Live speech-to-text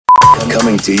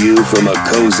Coming to you from a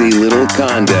cozy little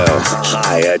condo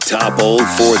high atop Old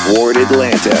Fourth Ward,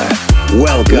 Atlanta.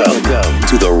 Welcome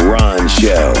to The Ron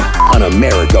Show on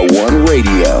America One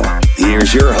Radio.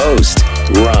 Here's your host,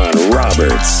 Ron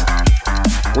Roberts.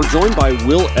 We're joined by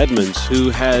Will Edmonds,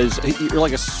 who you're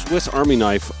like a Swiss Army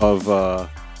knife of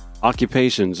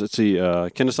occupations. Let's see,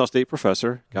 Kennesaw State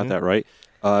professor, got that right.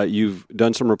 You've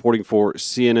done some reporting for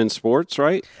CNN Sports,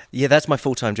 right? Yeah, that's my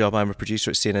full-time job. I'm a producer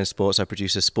at CNN Sports. I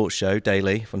produce a sports show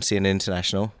daily on CNN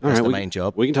International. That's the main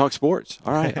job. We can talk sports.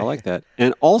 All right, I like that.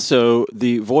 And also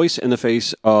the voice and the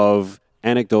face of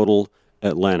Anecdotal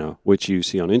Atlanta, which you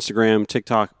see on Instagram,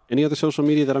 TikTok, any other social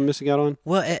media that I'm missing out on?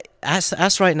 Well, as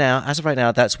of right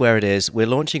now, that's where it is. We're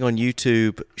launching on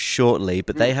YouTube shortly,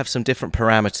 but they have some different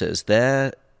parameters.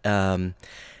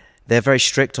 They're very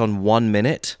strict on 1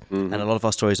 minute, and a lot of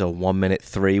our stories are 1 minute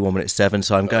 3, 1 minute 7.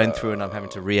 So I'm going through and I'm having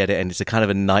to re-edit, and it's a kind of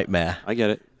a nightmare. I get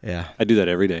it. Yeah, I do that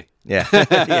every day. Yeah,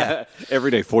 yeah.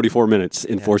 Every day, 44 minutes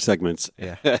in 4 segments.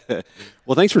 Yeah.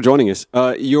 Well, thanks for joining us.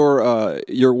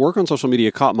 Your work on social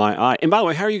media caught my eye. And by the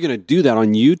way, how are you going to do that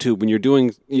on YouTube when you're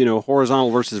doing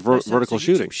horizontal versus vertical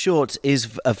shooting? YouTube Shorts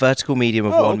is a vertical medium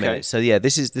of 1 minute. So yeah,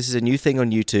 this is a new thing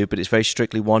on YouTube, but it's very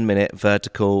strictly 1 minute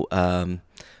vertical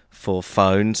for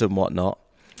phones and whatnot.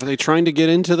 Are they trying to get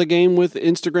into the game with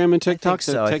Instagram and TikTok?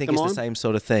 I think it's the same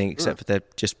sort of thing, except for they're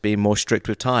just being more strict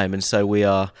with time. And so we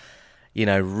are,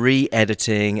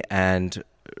 re-editing and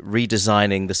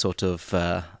redesigning the sort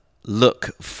of look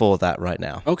for that right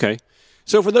now. Okay.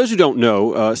 So for those who don't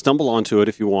know, stumble onto it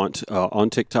if you want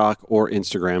on TikTok or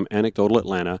Instagram, Anecdotal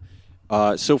Atlanta.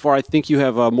 So far, I think you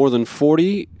have more than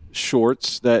 40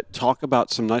 shorts that talk about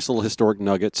some nice little historic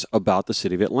nuggets about the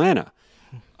city of Atlanta.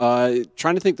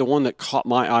 Trying to think, the one that caught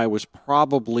my eye was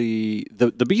probably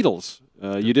the Beatles.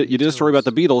 You did a story about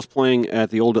the Beatles playing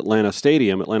at the old Atlanta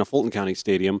Stadium, Atlanta Fulton County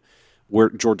Stadium, where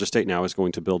Georgia State now is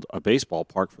going to build a baseball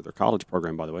park for their college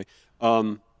program, by the way.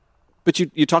 But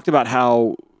you talked about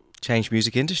how changed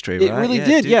music industry, right? It really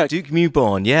did, yeah. Duke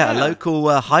Newborn, a local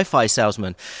hi-fi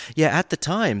salesman. Yeah, at the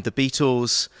time, the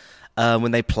Beatles,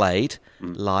 when they played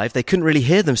live, they couldn't really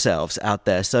hear themselves out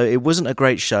there, so it wasn't a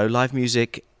great show. Live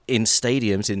music in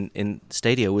stadiums, in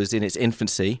stadia, was in its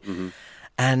infancy.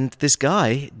 And this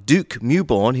guy, Duke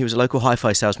Newborn, he was a local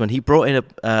hi-fi salesman. He brought in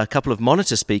a couple of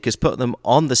monitor speakers, put them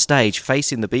on the stage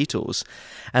facing the Beatles.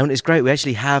 And it's great. We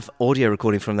actually have audio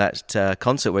recording from that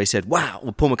concert where he said, wow.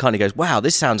 Well, Paul McCartney goes, wow,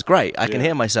 this sounds great. I can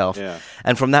hear myself. Yeah.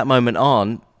 And from that moment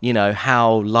on,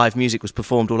 how live music was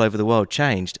performed all over the world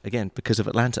changed, again, because of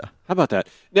Atlanta. How about that?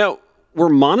 Now, were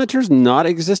monitors not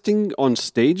existing on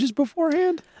stages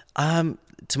beforehand?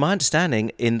 To my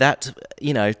understanding, in that,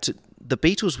 the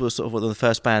Beatles were sort of one of the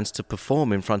first bands to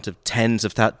perform in front of tens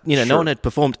of thousands. Sure. No one had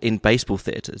performed in baseball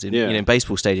theaters, in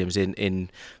baseball stadiums, in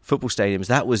football stadiums.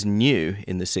 That was new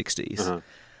in the 60s.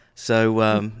 So,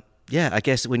 I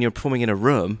guess when you're performing in a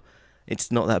room,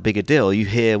 it's not that big a deal. You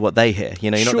hear what they hear.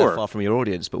 You're not that far from your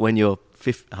audience. But when you're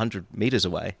 100 meters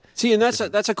away. See, and that's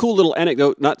a cool little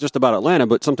anecdote, not just about Atlanta,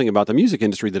 but something about the music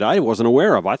industry that I wasn't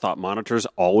aware of. I thought monitors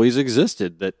always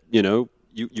existed, that,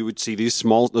 you would see those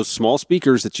small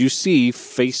speakers that you see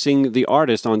facing the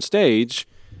artist on stage.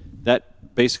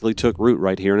 That basically took root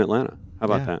right here in Atlanta. How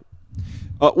about that?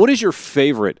 What is your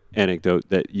favorite anecdote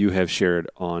that you have shared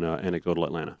on Anecdotal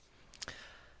Atlanta?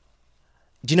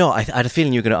 Do you know, I had a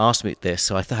feeling you were going to ask me this,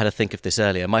 so I had to think of this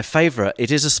earlier. My favorite,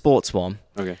 it is a sports one.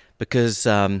 Okay. Because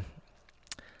I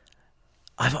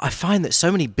find that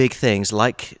so many big things,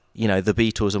 like, the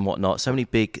Beatles and whatnot, so many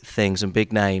big things and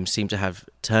big names seem to have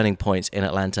turning points in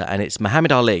Atlanta, and it's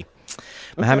Muhammad Ali.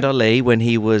 Muhammad Ali, when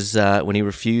he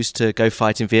refused to go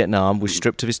fight in Vietnam, was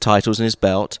stripped of his titles and his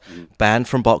belt, banned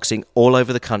from boxing all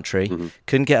over the country,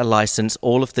 couldn't get a license.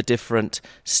 All of the different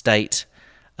state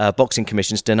boxing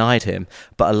commissions denied him.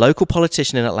 But a local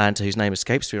politician in Atlanta, whose name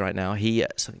escapes me right now,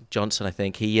 Johnson, I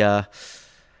think,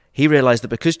 he realized that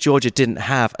because Georgia didn't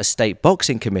have a state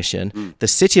boxing commission, the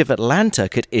city of Atlanta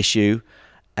could issue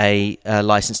a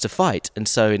license to fight. And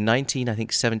so in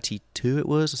 1972 it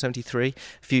was, or 73,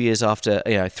 a few years after,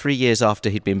 3 years after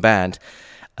he'd been banned,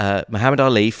 Muhammad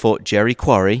Ali fought Jerry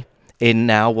Quarry in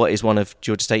now what is one of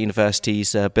Georgia State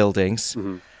University's buildings.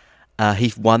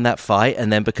 He won that fight,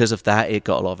 and then because of that, it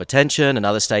got a lot of attention, and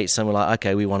other states, some were like,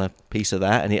 okay, we want a piece of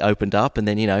that, and it opened up, and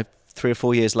then, 3 or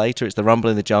 4 years later, it's the Rumble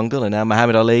in the Jungle, and now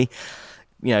Muhammad Ali,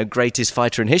 greatest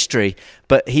fighter in history.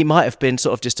 But he might have been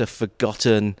sort of just a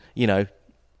forgotten,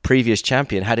 previous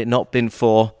champion had it not been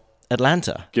for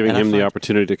Atlanta. Giving him the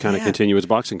opportunity to kind of continue his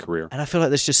boxing career. And I feel like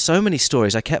there's just so many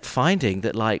stories. I kept finding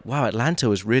that, like, wow, Atlanta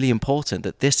was really important,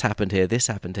 that this happened here.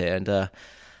 And,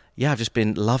 I've just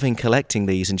been loving collecting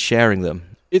these and sharing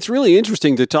them. It's really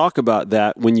interesting to talk about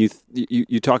that when you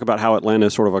talk about how Atlanta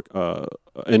is sort of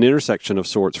an intersection of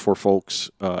sorts for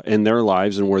folks in their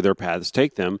lives and where their paths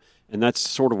take them. And that's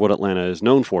sort of what Atlanta is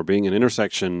known for, being an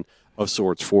intersection of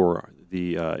sorts for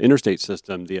the interstate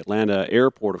system. The Atlanta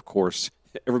airport, of course,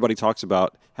 everybody talks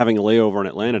about having a layover in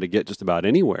Atlanta to get just about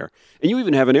anywhere. And you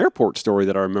even have an airport story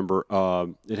that I remember.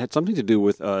 It had something to do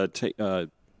with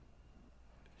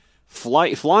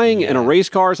flying in a race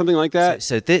car or something like that.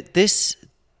 So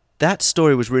that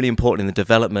story was really important in the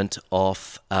development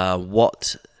of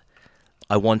what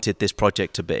I wanted this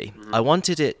project to be. I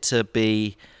wanted it to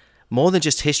be more than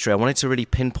just history. I wanted to really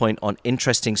pinpoint on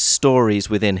interesting stories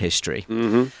within history.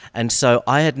 And so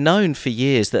I had known for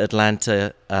years that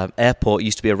Atlanta Airport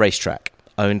used to be a racetrack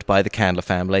owned by the Candler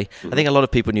family. I think a lot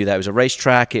of people knew that it was a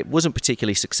racetrack. It wasn't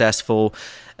particularly successful.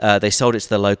 They sold it to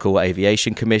the local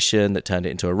aviation commission that turned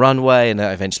it into a runway, and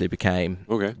that eventually became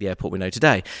the airport we know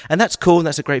today. And that's cool, and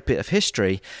that's a great bit of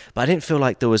history, but I didn't feel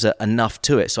like there was enough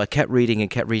to it. So I kept reading,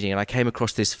 and I came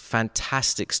across this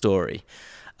fantastic story.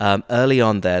 Early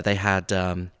on there, they had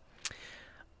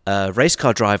a race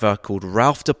car driver called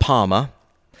Ralph De Palma,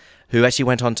 who actually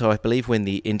went on to, I believe, win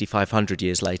the Indy 500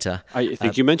 years later. I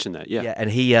think you mentioned that, yeah. Yeah,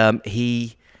 and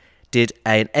he did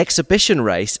an exhibition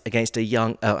race against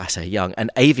an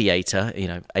aviator. You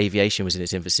know, aviation was in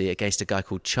its infancy, against a guy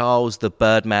called Charles the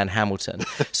Birdman Hamilton.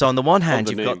 So on the one hand,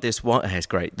 you've got this one. It's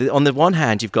great. On the one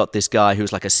hand, you've got this guy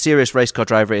who's like a serious race car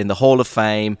driver in the Hall of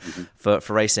Fame for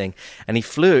racing, and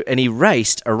he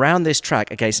raced around this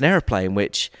track against an airplane,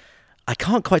 which I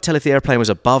can't quite tell if the airplane was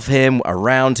above him,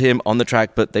 around him, on the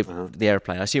track, but the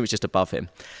airplane, I assume it was just above him.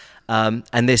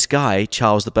 And this guy,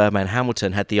 Charles the Birdman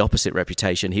Hamilton, had the opposite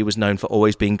reputation. He was known for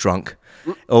always being drunk,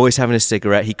 always having a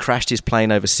cigarette. He crashed his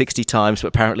plane over 60 times, but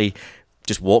apparently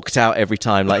just walked out every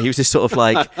time. Like, he was this sort of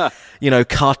like,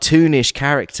 cartoonish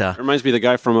character. Reminds me of the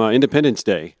guy from Independence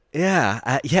Day.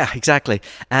 Yeah, exactly.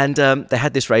 And they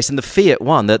had this race, and the Fiat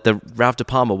won. The Ralph De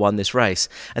Palma won this race.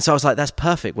 And so I was like, that's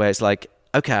perfect, where it's like,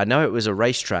 okay, I know it was a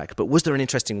racetrack, but was there an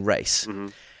interesting race?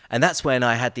 And that's when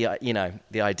I had the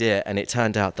idea, and it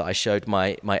turned out that I showed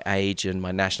my age and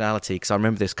my nationality, because I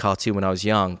remember this cartoon when I was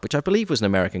young, which I believe was an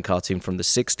American cartoon from the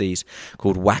 60s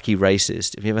called Wacky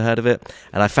Racist. Have you ever heard of it?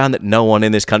 And I found that no one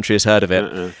in this country has heard of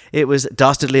it. It was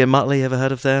Dastardly and Muttley. Ever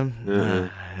heard of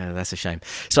them? That's a shame.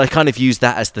 So I kind of used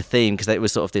that as the theme, because it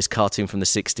was sort of this cartoon from the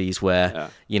 60s where,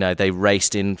 they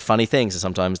raced in funny things, and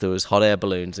sometimes there was hot air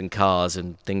balloons and cars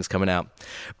and things coming out.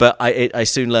 But I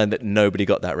soon learned that nobody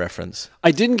got that reference.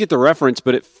 I didn't get the reference,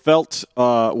 but it felt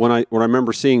when I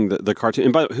remember seeing the cartoon.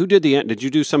 And by the way, who did did you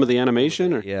do some of the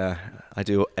animation? Or? Yeah, I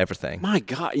do everything. My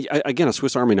God! Again, a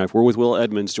Swiss Army knife. We're with Will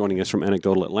Edmonds, joining us from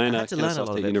Anecdotal Atlanta. I had to learn a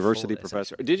lot of it University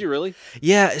professor. Did you really?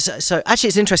 Yeah. So actually,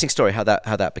 it's an interesting story how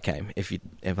that became. If you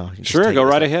sure, go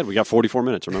right ahead. We got 44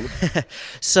 minutes. Remember?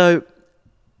 So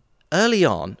early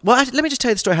on, let me just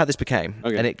tell you the story how this became,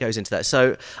 and it goes into that.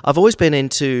 So I've always been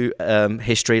into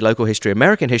history, local history,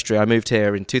 American history. I moved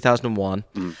here in 2001,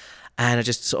 and I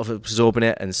just sort of absorbing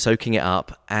it and soaking it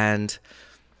up. And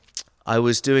I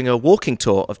was doing a walking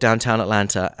tour of downtown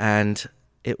Atlanta, and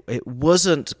it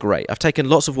wasn't great. I've taken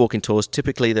lots of walking tours.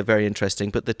 Typically, they're very interesting,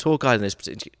 but the tour guide in this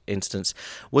instance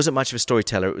wasn't much of a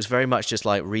storyteller. It was very much just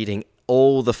like reading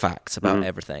all the facts about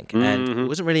everything, and it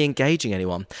wasn't really engaging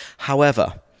anyone.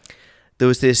 However, there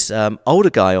was this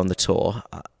older guy on the tour.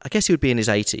 I guess he would be in his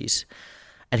 80s.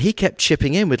 And he kept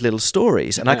chipping in with little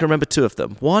stories. And I can remember two of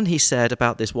them. One, he said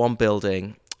about this one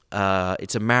building.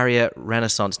 It's a Marriott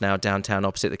Renaissance now downtown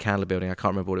opposite the Candler building. I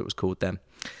can't remember what it was called then.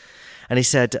 And he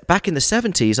said, back in the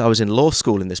 70s, I was in law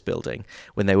school in this building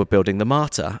when they were building the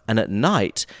MARTA. And at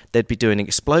night, they'd be doing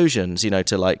explosions,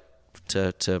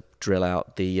 to drill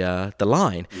out the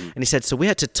line. And he said, so we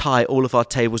had to tie all of our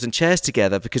tables and chairs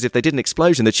together, because if they did an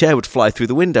explosion, the chair would fly through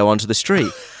the window onto the street.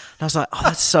 And I was like, oh,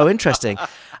 that's so interesting.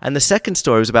 And the second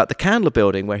story was about the Candler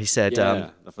building, where he said...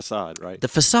 the facade, right? The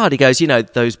facade, he goes,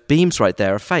 those beams right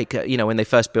there are fake. When they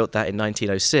first built that in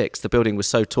 1906, the building was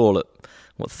so tall at,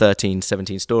 13,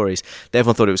 17 stories,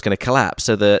 everyone thought it was going to collapse.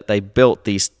 So they built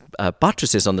these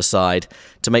buttresses on the side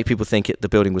to make people think the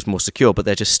building was more secure, but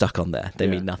they're just stuck on there. They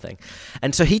mean nothing.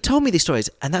 And so he told me these stories,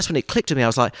 and that's when it clicked to me. I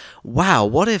was like, wow,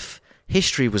 what if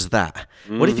history was that?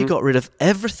 What if you got rid of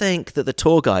everything that the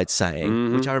tour guide's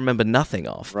saying, which I remember nothing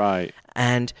of, right,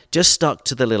 and just stuck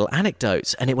to the little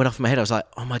anecdotes? And it went off in my head. I was like,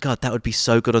 oh my God, that would be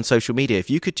so good on social media. If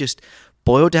you could just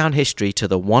boil down history to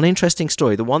the one interesting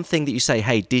story, the one thing that you say,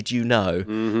 hey, did you know?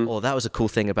 Or that was a cool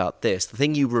thing about this, the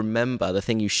thing you remember, the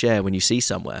thing you share when you see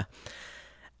somewhere.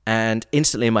 And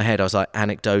instantly in my head, I was like,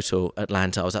 anecdotal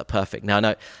Atlanta. I was like, perfect. Now, I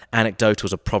know anecdotal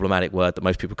is a problematic word that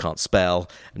most people can't spell,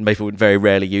 and people would very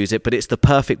rarely use it, but it's the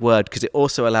perfect word because it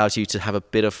also allows you to have a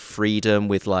bit of freedom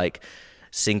with like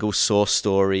single source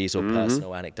stories or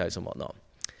personal anecdotes and whatnot.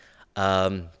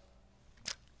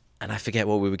 And I forget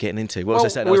what we were getting into. What was I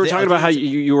saying? We were talking about how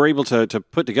you were able to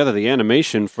put together the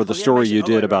animation for the story you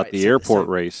did about the airport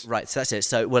race. Right, so that's it.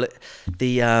 So,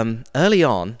 early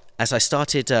on, as I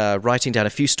started writing down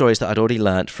a few stories that I'd already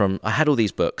learnt from, I had all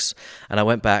these books, and I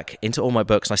went back into all my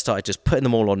books, and I started just putting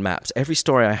them all on maps. Every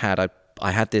story I had,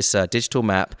 I had this digital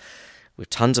map with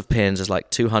tons of pins. There's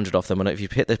like 200 of them, and if you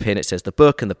hit the pin, it says the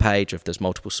book and the page if there's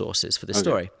multiple sources for this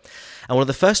story. And one of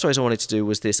the first stories I wanted to do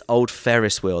was this old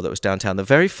Ferris wheel that was downtown. The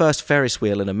very first Ferris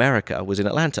wheel in America was in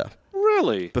Atlanta.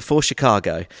 Really? Before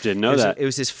Chicago. Didn't know that. It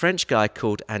was this French guy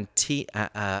called Antonio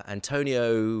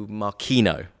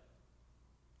Marquino.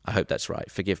 I hope that's right.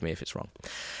 Forgive me if it's wrong.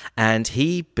 And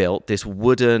he built this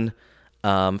wooden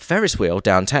Ferris wheel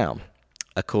downtown,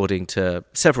 according to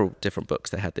several different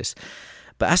books that had this.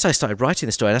 But as I started writing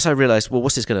the story, and as I realized, well,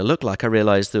 what's this going to look like? I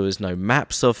realized there was no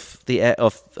maps of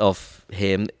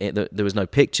him. There was no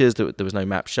pictures. There was no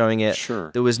map showing it. Sure.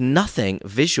 There was nothing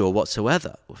visual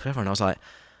whatsoever. And I was like,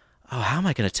 oh, how am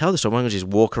I going to tell this story? Am I going to just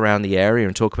walk around the area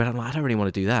and talk about it? I'm like, I don't really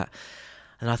want to do that.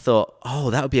 And I thought,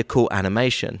 oh, that would be a cool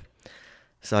animation.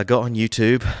 So I got on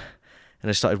YouTube and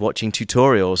I started watching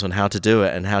tutorials on how to do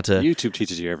it and how to... YouTube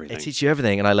teaches you everything. It teaches you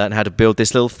everything. And I learned how to build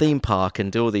this little theme park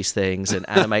and do all these things and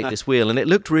animate this wheel. And it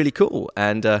looked really cool.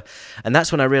 And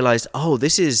that's when I realized, oh,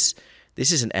 this is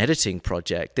an editing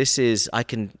project. I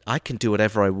can do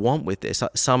whatever I want with this.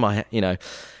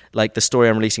 Like the story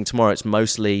I'm releasing tomorrow, it's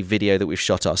mostly video that we've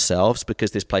shot ourselves because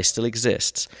this place still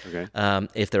exists. Okay.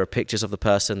 If there are pictures of the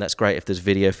person, that's great. If there's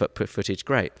video footage,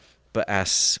 great. But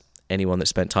as anyone that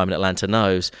spent time in Atlanta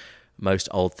knows, most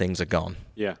old things are gone.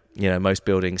 Yeah. Most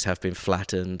buildings have been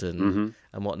flattened and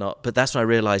whatnot. But that's when I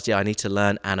realized, I need to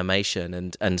learn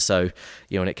animation. And so,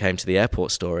 when it came to the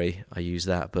airport story, I used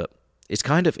that. But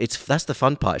that's the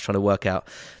fun part, trying to work out.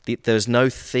 There's no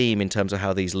theme in terms of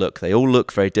how these look. They all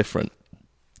look very different.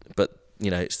 But,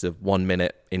 it's the 1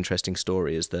 minute interesting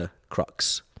story is the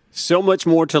crux. So much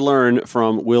more to learn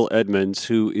from Will Edmonds,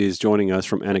 who is joining us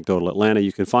from Anecdotal Atlanta.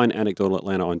 You can find Anecdotal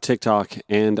Atlanta on TikTok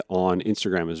and on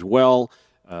Instagram as well.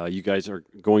 You guys are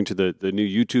going to the new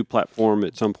YouTube platform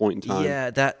at some point in time.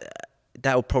 Yeah, that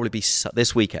will probably be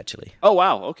this week, actually. Oh,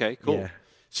 wow. Okay, cool. Yeah.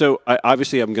 So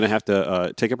obviously I'm going to have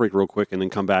to take a break real quick and then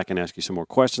come back and ask you some more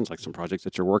questions, like some projects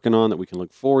that you're working on that we can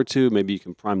look forward to. Maybe you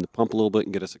can prime the pump a little bit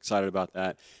and get us excited about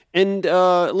that. And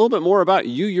a little bit more about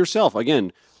you yourself.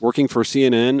 Again, working for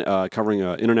CNN, covering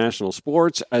international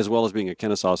sports, as well as being a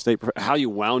Kennesaw State, how you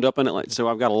wound up in Atlanta. So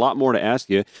I've got a lot more to ask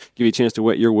you, give you a chance to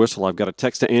wet your whistle. I've got a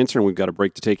text to answer, and we've got a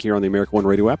break to take here on the America One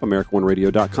Radio app,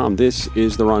 AmericaOneRadio.com. This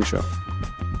is The Ron Show.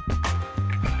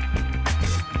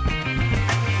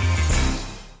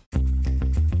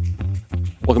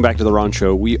 Welcome back to The Ron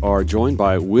Show. We are joined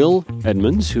by Will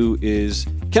Edmonds, who is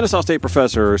Kennesaw State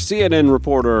professor, CNN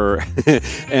reporter,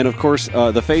 and, of course,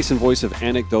 the face and voice of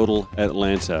Anecdotal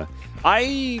Atlanta.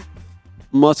 I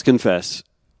must confess,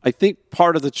 I think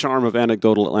part of the charm of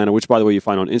Anecdotal Atlanta, which, by the way, you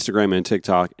find on Instagram and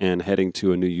TikTok and heading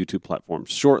to a new YouTube platform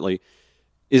shortly,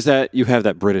 is that you have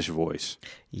that British voice.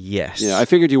 Yes. Yeah, I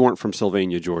figured you weren't from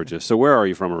Sylvania, Georgia. So where are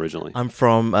you from originally? I'm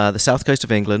from the south coast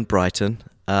of England, Brighton.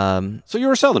 So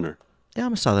you're a Southerner? Yeah,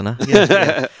 I'm a Southerner.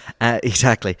 Yeah.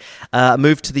 Exactly. I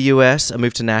moved to the US. I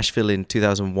moved to Nashville in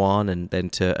 2001 and then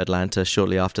to Atlanta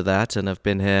shortly after that. And I've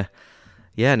been here,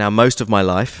 now most of my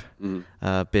life. Been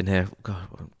here,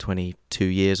 22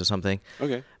 years or something.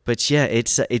 Okay. But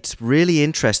it's really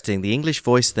interesting. The English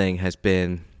voice thing has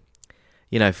been,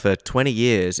 for 20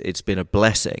 years, it's been a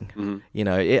blessing.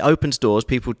 It opens doors.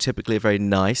 People typically are very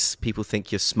nice. People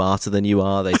think you're smarter than you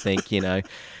are. They think,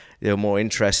 they're more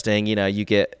interesting, you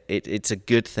get it. It's a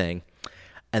good thing.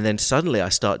 And then suddenly I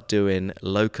start doing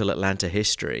local Atlanta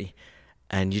history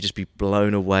and you just be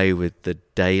blown away with the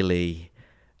daily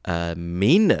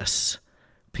meanness.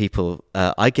 People,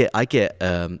 I get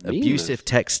abusive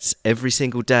texts every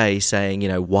single day saying,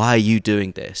 why are you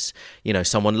doing this?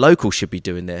 Someone local should be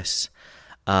doing this.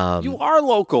 You are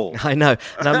local. I know.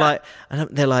 And I'm like,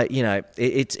 they're like,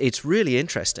 it's really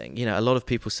interesting. A lot of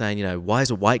people saying, why is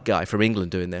a white guy from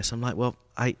England doing this? I'm like, well,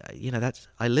 I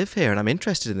live here and I'm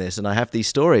interested in this and I have these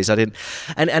stories. And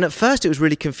at first it was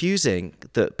really confusing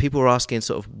that people were asking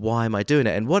sort of, why am I doing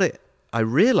it? And I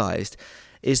realized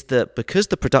is that because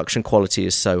the production quality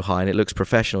is so high and it looks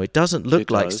professional, it doesn't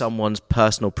look like someone's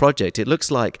personal project. It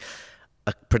looks like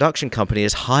a production company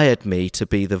has hired me to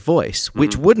be the voice,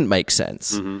 which wouldn't make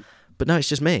sense. But no, it's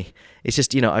just me. It's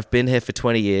just, I've been here for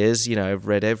 20 years. I've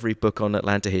read every book on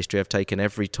Atlanta history. I've taken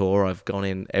every tour. I've gone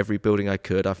in every building I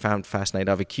could. I've found fascinating.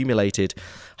 I've accumulated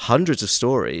hundreds of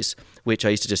stories, which I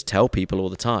used to just tell people all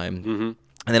the time. Mm-hmm.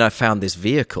 And then I found this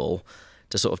vehicle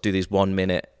to sort of do these 1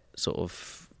 minute sort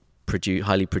of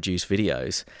highly produced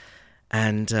videos.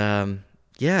 And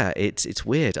it's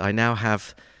weird. I now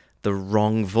have the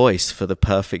wrong voice for the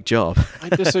perfect job. I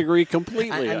disagree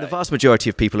completely. and the vast majority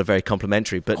of people are very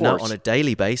complimentary, but no, on a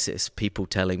daily basis, people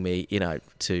telling me,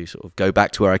 to sort of go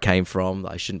back to where I came from,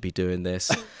 that I shouldn't be doing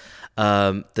this.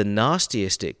 The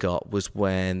nastiest it got was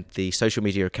when the social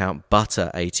media account Butter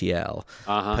ATL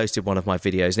posted one of my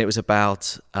videos, and it was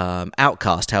about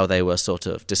Outkast, how they were sort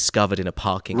of discovered in a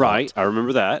parking lot. Right, I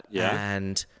remember that, yeah.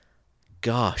 And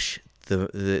gosh,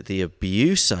 the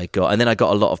abuse I got, and then I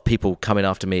got a lot of people coming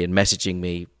after me and messaging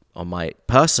me on my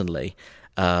personally,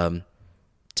 telling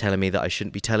me that I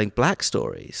shouldn't be telling black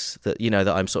stories, that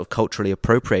that I'm sort of culturally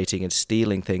appropriating and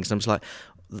stealing things. And I'm just like,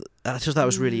 I just thought that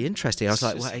was really interesting. I was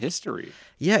like, well, history.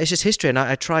 Yeah, it's just history, and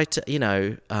I tried to,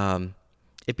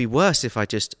 it'd be worse if I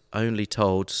just only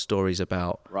told stories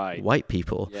about white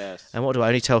people. Yes. And what do I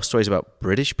only tell stories about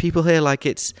British people here? Like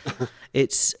it's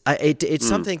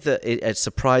something that it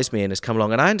surprised me and has come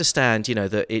along. And I understand,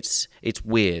 that it's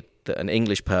weird that an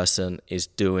English person is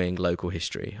doing local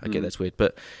history. I get that's weird,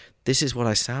 but this is what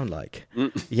I sound like.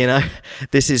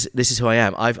 This is who I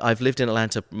am. I've lived in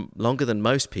Atlanta longer than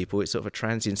most people. It's sort of a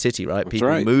transient city, right? That's people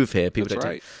right. move here. People That's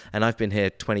don't. right. And I've been here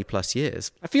 20 plus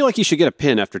years. I feel like you should get a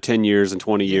pin after 10 years and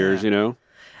 20 years,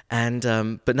 And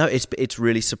but no, it's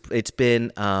really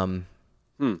been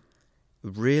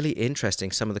really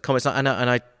interesting. Some of the comments, and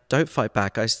I don't fight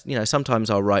back. Sometimes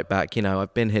I'll write back.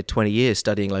 I've been here 20 years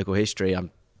studying local history.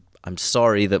 I'm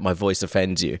sorry that my voice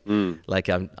offends you. Like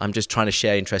I'm just trying to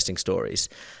share interesting stories.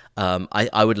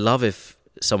 I would love if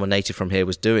someone native from here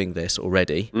was doing this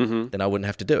already. Mm-hmm. Then I wouldn't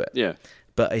have to do it. Yeah.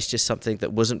 But it's just something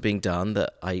that wasn't being done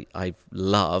that I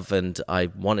love, and I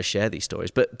want to share these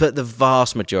stories. But the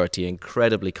vast majority,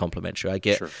 incredibly complimentary. I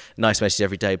get nice messages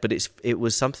every day. But it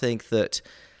was something that,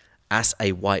 as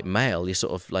a white male, you're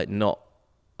sort of like not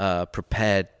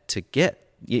prepared to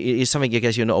get. It's something I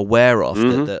guess you're not aware of,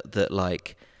 that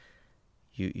like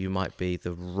you might be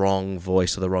the wrong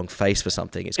voice or the wrong face for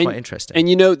something. It's quite interesting.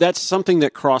 And that's something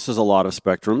that crosses a lot of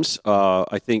spectrums.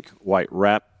 I think white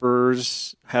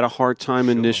rappers had a hard time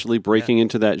initially breaking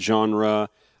into that genre.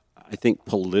 I think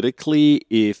politically,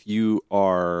 if you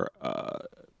are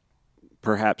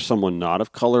perhaps someone not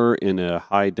of color in a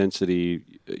high density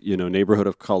neighborhood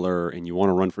of color, and you want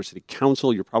to run for city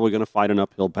council, you're probably going to fight an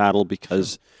uphill battle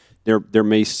because there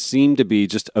may seem to be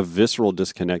just a visceral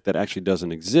disconnect that actually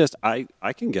doesn't exist. I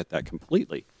can get that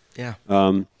completely. Yeah.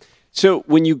 So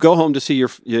when you go home to see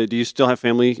do you still have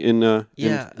family in?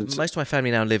 Most of my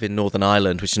family now live in Northern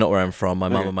Ireland, which is not where I'm from. My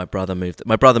mum and my brother moved.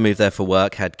 My brother moved there for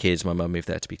work, had kids. My mum moved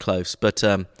there to be close. But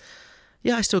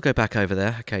I still go back over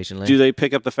there occasionally. Do they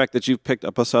pick up the fact that you've picked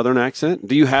up a Southern accent?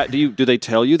 Do they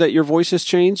tell you that your voice has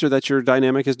changed or that your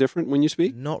dynamic is different when you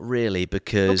speak? Not really,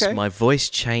 because my voice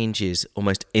changes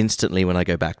almost instantly when I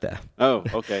go back there. Oh,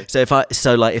 okay. So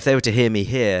if they were to hear me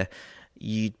here,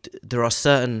 there are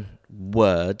certain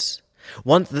words.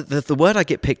 The word I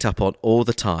get picked up on all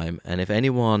the time, and if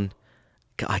anyone,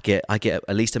 I get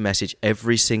at least a message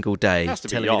every single day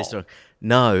telling me this story.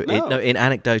 No, in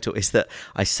anecdotal, is that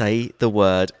I say the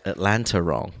word Atlanta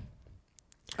wrong.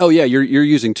 Oh yeah, you're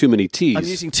using too many T's. I'm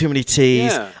using too many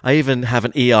T's. Yeah. I even have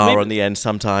an ER on the end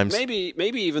sometimes. Maybe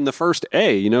even the first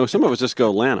A. Some of us just go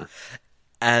Atlanta.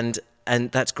 And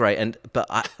that's great.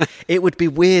 But it would be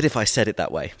weird if I said it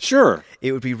that way. Sure.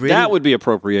 It would be really... That would be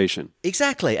appropriation.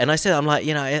 Exactly. And I'm like,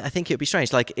 I think it would be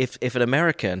strange. Like if an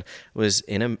American was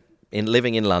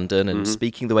living in London and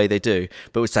speaking the way they do,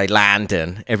 but would say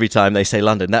Landon every time they say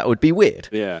London, that would be weird.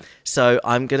 Yeah. So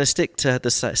I'm going to stick to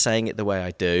saying it the way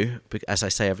I do, as I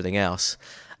say everything else.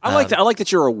 I like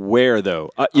that you're aware, though.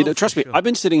 Trust me, I've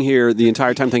been sitting here the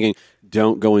entire time thinking,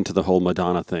 don't go into the whole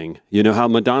Madonna thing. You know how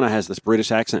Madonna has this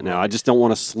British accent now. I just don't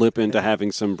want to slip into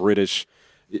having some British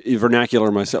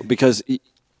vernacular myself, because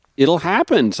it'll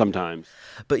happen sometimes.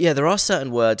 But yeah, there are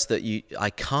certain words that I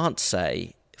can't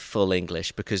say full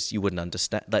English because you wouldn't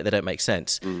understand. Like, they don't make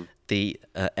sense. The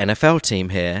NFL team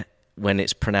here, when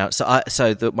it's pronounced,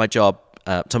 my job.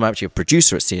 So I'm actually a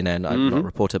producer at CNN. I'm not a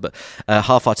reporter, but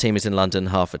half our team is in London,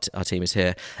 half our team is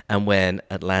here. And when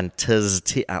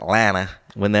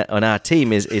when our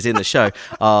team is in the show,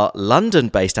 our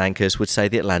London-based anchors would say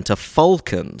the Atlanta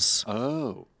Falcons.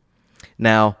 Oh.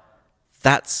 Now,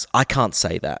 I can't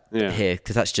say that Yeah. here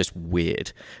because that's just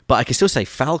weird. But I can still say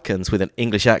falcons with an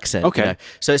English accent. Okay. You know?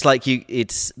 So it's like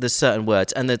there's certain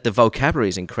words, and the vocabulary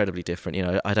is incredibly different. You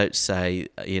know, I don't say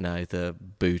the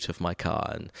boot of my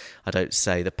car, and I don't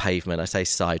say the pavement. I say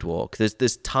sidewalk.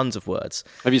 There's tons of words.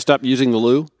 Have you stopped using the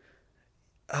loo?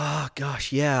 Oh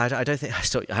gosh, yeah. I don't think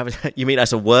I haven't. You mean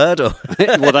as a word or?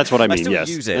 Well, that's what I mean. I still yes.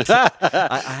 use it.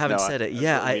 I haven't No, said it. that's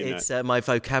Yeah, what I mean, it's my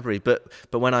vocabulary. But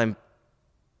when I'm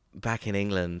back in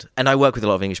England, and I work with a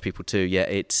lot of English people too. Yeah,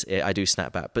 I do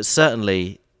snap back. But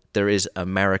certainly there is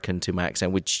American to my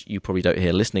accent, which you probably don't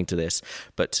hear listening to this.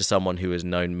 But to someone who has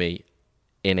known me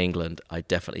in England, I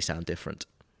definitely sound different.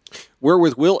 We're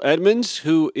with Will Edmonds,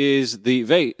 who is the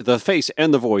face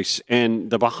and the voice and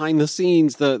the behind the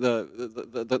scenes,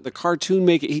 the cartoon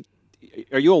maker.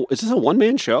 Is this a one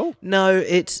man show? No,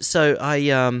 it's so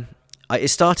it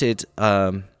started.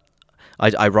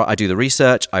 I do the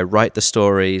research, I write the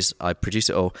stories, I produce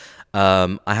it all.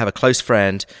 I have a close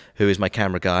friend who is my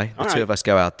camera guy. The two of us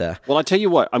go out there. Well, I tell you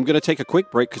what, I'm going to take a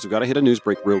quick break because we've got to hit a news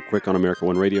break real quick on America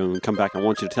One Radio, and when we come back, I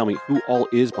want you to tell me who all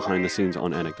is behind the scenes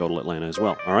on Anecdotal Atlanta as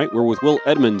well. All right, we're with Will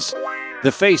Edmonds,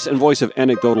 the face and voice of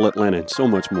Anecdotal Atlanta, and so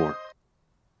much more.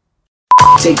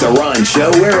 Take The Ron Show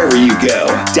wherever you go.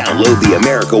 Download the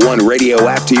America One Radio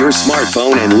app to your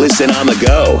smartphone and listen on the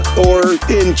go. Or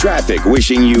in traffic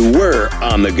wishing you were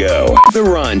on the go. The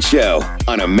Ron Show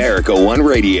on America One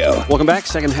Radio. Welcome back.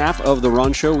 Second half of The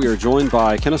Ron Show. We are joined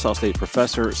by Kennesaw State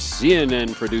professor,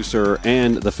 CNN producer,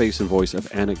 and the face and voice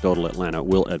of Anecdotal Atlanta,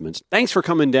 Will Edmonds. Thanks for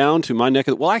coming down to my neck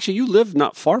of the... Well, actually, you live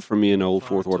not far from me in Old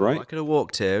Fourth Ward, right? I could have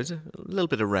walked here. It was a little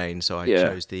bit of rain, so I Yeah.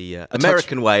 chose the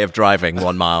American way of driving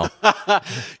 1 mile.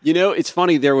 You know, it's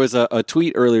funny. There was a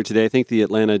tweet earlier today. I think the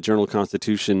Atlanta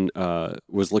Journal-Constitution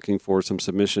was looking for some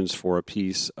submissions for a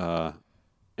piece, and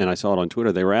I saw it on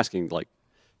Twitter. They were asking, like,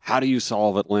 how do you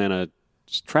solve Atlanta's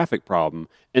traffic problem?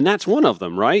 And that's one of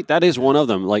them, right? That is one of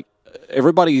them. Like,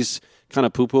 everybody's kind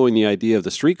of poo-pooing the idea of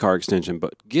the streetcar extension,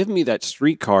 but give me that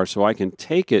streetcar so I can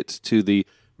take it to the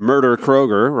Murder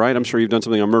Kroger, right? I'm sure you've done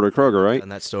something on Murder Kroger, right?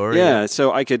 And that story. Yeah,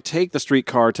 so I could take the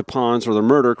streetcar to Ponds or the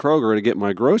Murder Kroger to get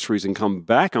my groceries and come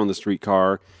back on the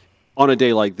streetcar on a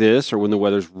day like this or when the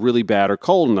weather's really bad or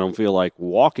cold and I don't feel like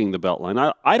walking the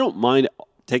Beltline. I don't mind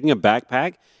taking a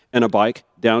backpack and a bike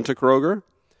down to Kroger,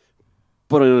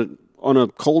 but on a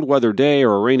cold weather day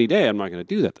or a rainy day, I'm not going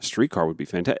to do that. The streetcar would be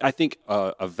fantastic. I think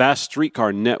a vast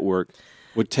streetcar network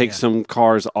would take some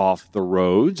cars off the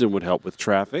roads and would help with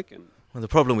traffic. And Well, the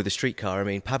problem with the streetcar, I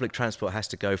mean, public transport has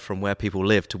to go from where people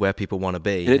live to where people want to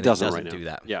be. And it doesn't right now. do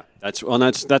that. Yeah, that's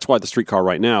why the streetcar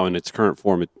right now, in its current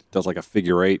form, it does like a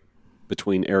figure eight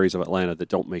between areas of Atlanta that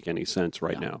don't make any sense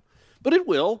right now. But it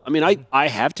will. I mean, I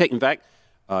have taken back.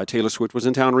 Taylor Swift was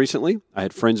in town recently. I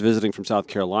had friends visiting from South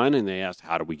Carolina, and they asked,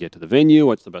 how do we get to the venue?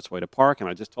 What's the best way to park? And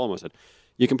I just told them, I said,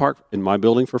 you can park in my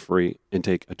building for free and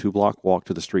take a 2-block walk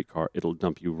to the streetcar. It'll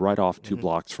dump you right off 2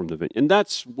 blocks from the venue. And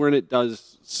that's when it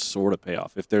does sort of pay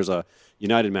off. If there's a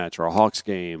United match or a Hawks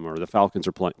game or the Falcons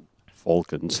are playing, are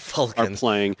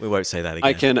playing. We won't say that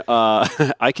again.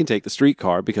 I can take the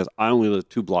streetcar because I only live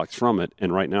 2 blocks from it,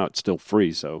 and right now it's still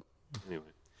free. So anyway.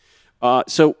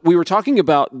 So we were talking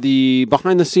about the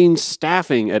behind-the-scenes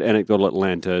staffing at Anecdotal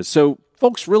Atlanta. So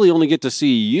folks really only get to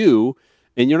see you,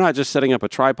 and you're not just setting up a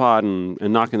tripod and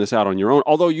knocking this out on your own,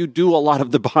 although you do a lot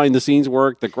of the behind-the-scenes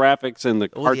work, the graphics and the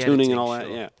cartooning and all that.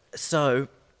 Yeah. So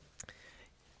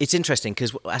it's interesting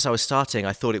because as I was starting,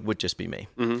 I thought it would just be me,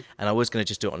 and I was going to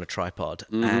just do it on a tripod.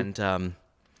 And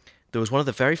there was one of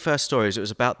the very first stories. It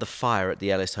was about the fire at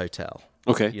the Ellis Hotel.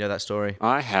 Okay. You know that story?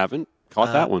 I haven't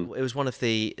caught that one. It was one of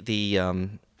the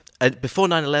before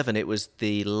 9/11, it was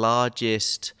the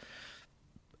largest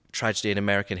tragedy in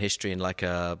American history in like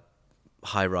a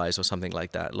high-rise or something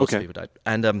like that. Lots of people died.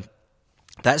 And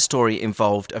that story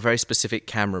involved a very specific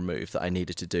camera move that I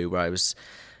needed to do where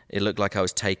it looked like I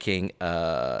was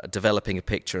developing a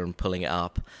picture and pulling it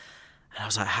up. And I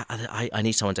was like, I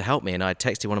need someone to help me. And I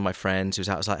texted one of my friends who was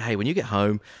out. I was like, hey, when you get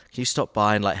home, can you stop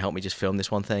by and like help me just film this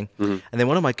one thing? And then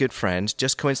one of my good friends,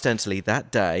 just coincidentally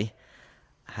that day,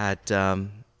 had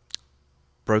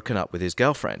broken up with his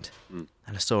girlfriend. And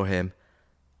I saw him.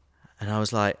 And I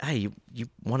was like, hey, you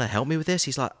want to help me with this?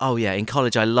 He's like, oh, yeah, in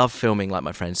college, I love filming like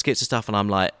my friends' skits and stuff. And I'm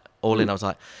like, all in. I was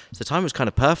like, so the time was kind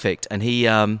of perfect. And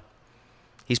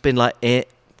he's been like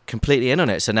completely in on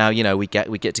it. So now, you know, we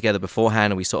get together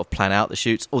beforehand and we sort of plan out the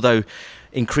shoots, although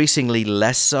increasingly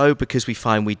less so because we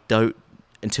find we don't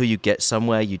until you get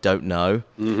somewhere, you don't know.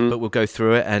 But we'll go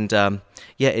through it, and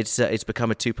it's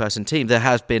become a 2-person team. There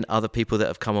has been other people that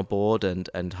have come on board,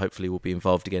 and hopefully will be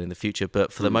involved again in the future.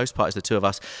 But for the most part, it's the two of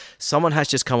us. Someone has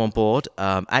just come on board.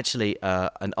 Actually,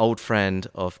 an old friend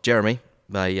of Jeremy,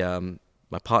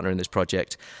 my partner in this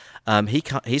project.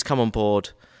 He's come on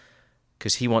board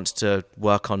because he wants to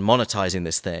work on monetizing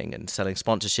this thing and selling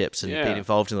sponsorships and being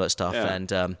involved in all that stuff.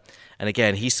 Yeah. And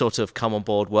again, he's sort of come on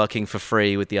board working for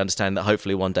free with the understanding that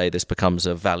hopefully one day this becomes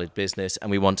a valid business and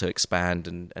we want to expand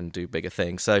and do bigger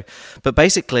things. So, but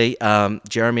basically,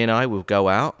 Jeremy and I will go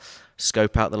out,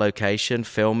 scope out the location,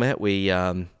 film it. We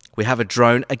have a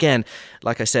drone. Again,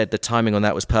 like I said, the timing on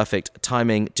that was perfect.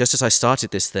 Timing, just as I started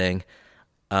this thing,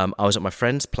 I was at my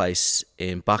friend's place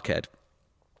in Buckhead,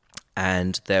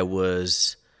 and there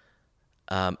was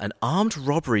an armed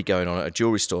robbery going on at a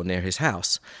jewelry store near his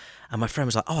house. And my friend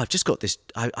was like, I've just got this,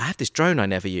 I have this drone I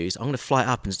never use. I'm going to fly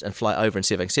up and fly over and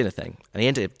see if I can see anything. And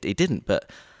he didn't, but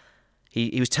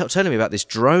he was telling me about this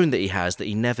drone that he has that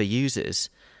he never uses.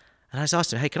 And I just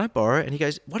asked him, hey, can I borrow it? And he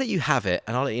goes, why don't you have it,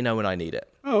 and I'll let you know when I need it.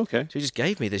 Oh, okay. So he just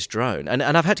gave me this drone. And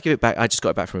I've had to give it back. I just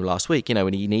got it back from him last week.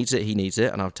 When he needs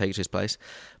it, and I'll take it to his place.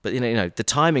 But, the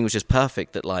timing was just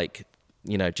perfect that,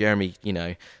 Jeremy,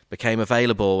 became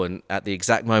available, and at the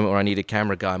exact moment where I needed a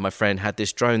camera guy, my friend had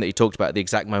this drone that he talked about at the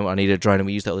exact moment I needed a drone, and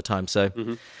we used it all the time. So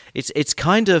it's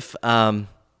kind of,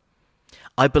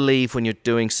 I believe when you're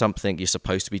doing something you're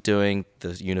supposed to be doing,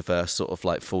 the universe sort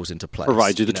of falls into place.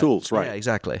 Provides you the tools, right? Yeah,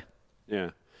 exactly.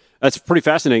 Yeah. That's pretty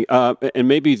fascinating. And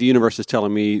maybe the universe is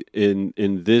telling me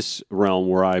in this realm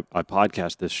where I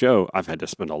podcast this show, I've had to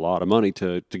spend a lot of money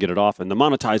to get it off. And the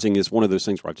monetizing is one of those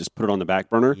things where I've just put it on the back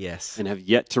burner. Yes. And have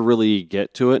yet to really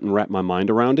get to it and wrap my mind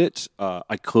around it. I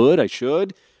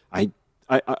should. I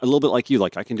a little bit like you.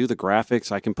 I can do the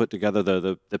graphics. I can put together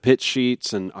the pitch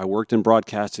sheets. And I worked in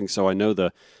broadcasting, so I know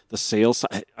the sales.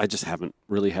 I just haven't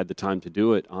really had the time to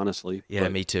do it, honestly. Yeah,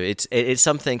 me too. It's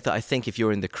something that I think if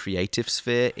you're in the creative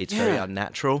sphere, it's very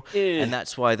unnatural, and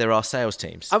that's why there are sales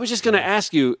teams. I was just going to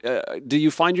ask you: do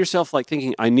you find yourself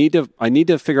thinking, I need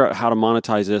to figure out how to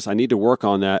monetize this? I need to work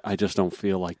on that. I just don't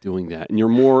feel like doing that. And you're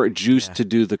more juiced to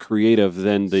do the creative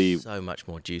than the so much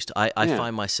more juiced. I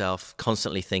find myself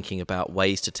constantly thinking about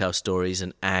ways to tell stories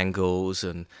and angles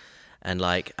and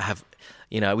I have.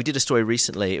 We did a story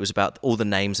recently. It was about all the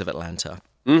names of Atlanta.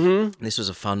 Mm-hmm. This was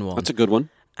a fun one. That's a good one.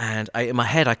 And in my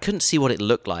head, I couldn't see what it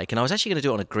looked like. And I was actually going to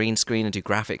do it on a green screen and do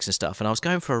graphics and stuff. And I was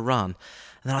going for a run.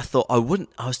 And then I thought, wouldn't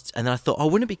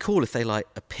it be cool if they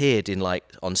appeared in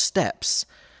on steps?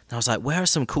 And I was like, where are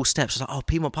some cool steps? I was like,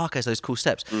 Piedmont Park has those cool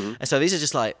steps. Mm-hmm. And so these are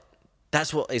just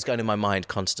that's what is going in my mind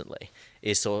constantly.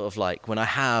 Is sort of when I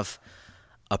have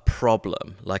a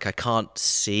problem, I can't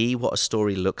see what a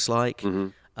story looks like.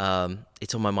 Mm-hmm.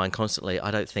 It's on my mind constantly.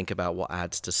 I don't think about what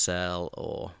ads to sell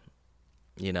or,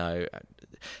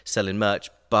 selling merch.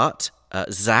 But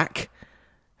Zach,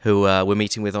 who we're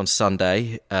meeting with on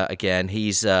Sunday, again,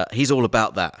 he's all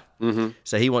about that. Mm-hmm.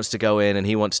 So he wants to go in and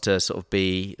he wants to sort of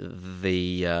be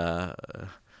the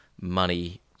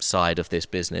money side of this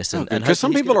business, and because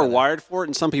some people are wired for it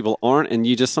and some people aren't, and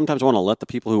you just sometimes want to let the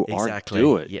people who aren't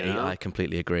do it. Yeah, I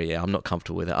completely agree. Yeah, I'm not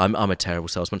comfortable with it. I'm a terrible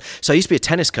salesman. So I used to be a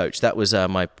tennis coach. That was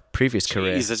my previous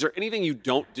career. Is there anything you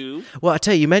don't do? Well, I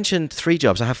tell you mentioned 3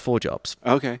 jobs. I have 4 jobs.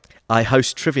 Okay. I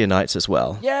host trivia nights as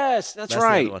well. Yes, that's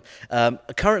right.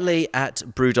 Currently at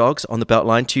Brewdogs on the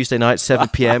Beltline, Tuesday night, 7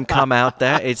 p.m. Come out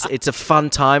there. It's a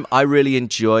fun time. I really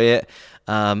enjoy it.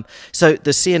 So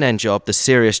the CNN job, the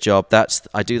serious job,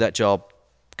 I do that job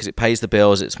because it pays the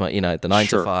bills. It's my, the 9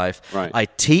 to 5. Right. I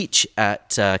teach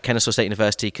at Kennesaw State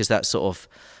University because that sort of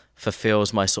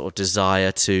fulfills my sort of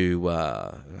desire to,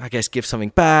 I guess, give something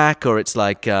back, or it's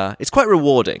it's quite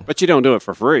rewarding. But you don't do it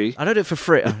for free. I don't do it for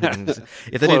free.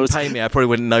 If they didn't pay me, I probably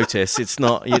wouldn't notice. It's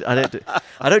not.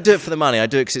 I don't do it for the money. I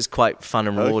do it because it's quite fun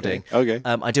and rewarding. Okay.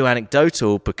 I do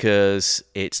anecdotal because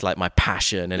it's my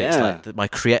passion, and it's my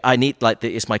I need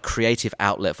it's my creative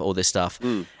outlet for all this stuff.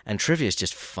 And trivia is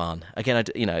just fun. Again,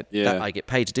 I get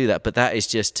paid to do that, but that is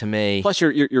just to me. Plus,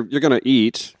 you're going to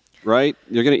eat. Right?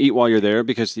 You're going to eat while you're there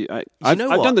because I've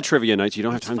done the trivia nights. You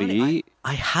don't have time to eat?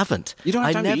 I haven't. You don't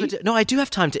have time to eat? No, I do have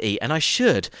time to eat, and I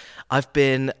should. I've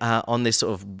been on this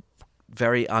sort of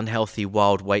very unhealthy,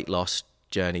 wild weight loss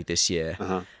journey this year,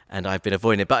 and I've been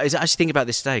avoiding it. But I was actually thinking about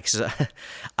this today because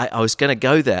I was going to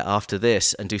go there after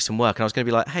this and do some work, and I was going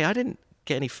to be like, hey, I didn't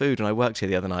get any food when I worked here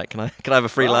the other night. Can I have a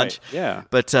free lunch? Yeah.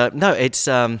 But no, it's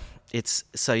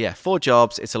 4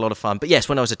 jobs. It's a lot of fun. But yes,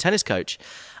 when I was a tennis coach,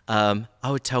 I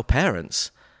would tell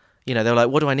parents, they were like,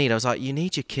 what do I need? I was like, you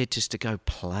need your kid just to go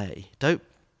play. Don't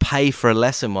pay for a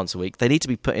lesson once a week. They need to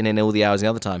be putting in all the hours the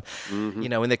other time. You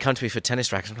know, when they come to me for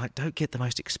tennis rackets, I'm like, don't get the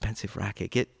most expensive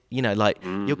racket. Get, you know, like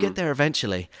you'll get there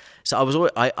eventually. So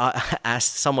I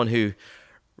asked someone who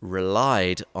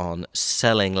relied on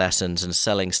selling lessons and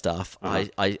selling stuff.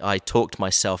 I talked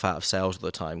myself out of sales all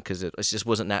the time because it just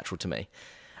wasn't natural to me.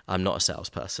 I'm not a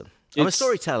salesperson. I'm a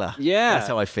storyteller. Yeah. That's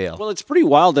how I feel. Well, it's pretty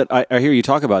wild that I hear you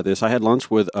talk about this. I had lunch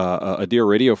with a dear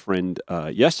radio friend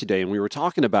yesterday, and we were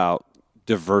talking about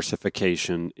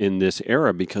diversification in this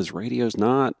era because radio's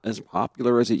not as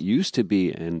popular as it used to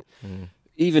be. And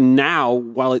even now,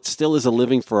 while it still is a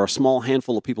living for a small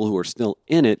handful of people who are still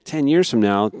in it, 10 years from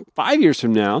now, 5 years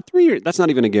from now, 3 years, that's not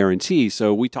even a guarantee.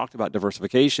 So we talked about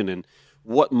diversification and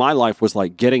what my life was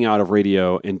like getting out of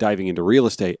radio and diving into real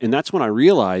estate. And that's when I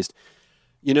realized,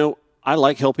 you know, I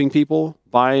like helping people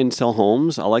buy and sell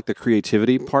homes. I like the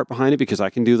creativity part behind it because I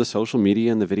can do the social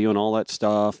media and the video and all that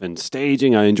stuff and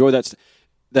staging. I enjoy that.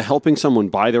 The helping someone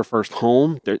buy their first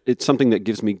home, it's something that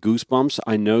gives me goosebumps.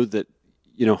 I know that,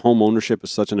 you know, home ownership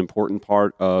is such an important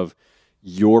part of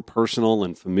your personal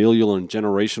and familial and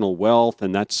generational wealth.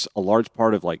 And that's a large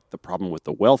part of like the problem with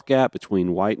the wealth gap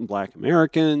between white and black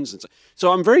Americans. And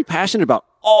so I'm very passionate about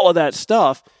all of that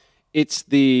stuff. It's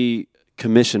the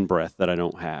commission breath that I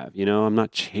don't have. You know, I'm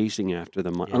not chasing after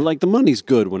the money. Like the money's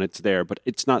good when it's there, but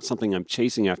it's not something I'm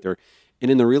chasing after.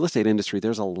 And in the real estate industry,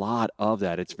 there's a lot of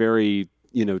that. It's very,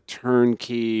 you know,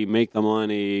 turnkey, make the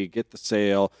money, get the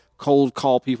sale, cold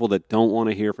call people that don't want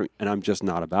to hear from, and I'm just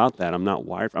not about that. I'm not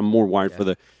wired. I'm more wired for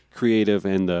the creative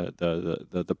and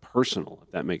the personal,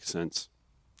 if that makes sense.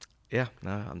 Yeah,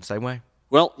 no, I'm the same way.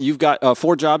 Well, you've got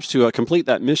 4 jobs to complete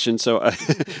that mission. So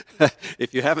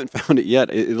if you haven't found it yet,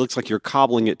 it looks like you're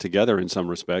cobbling it together in some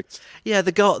respects. Yeah,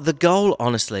 the goal,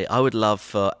 honestly, I would love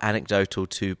for Anecdotal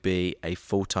to be a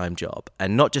full-time job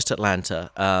and not just Atlanta.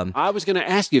 I was going to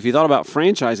ask you if you thought about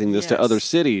franchising this to other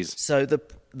cities. So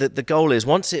the goal is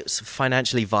once it's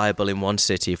financially viable in one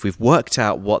city, if we've worked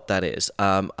out what that is,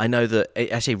 I know that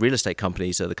actually real estate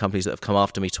companies are the companies that have come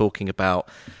after me talking about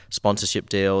sponsorship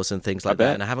deals and things like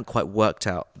that, and I haven't quite worked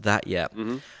out that yet.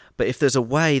 But if there's a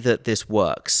way that this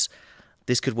works,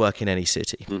 this could work in any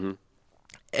city.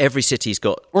 Every city's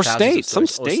got or states, some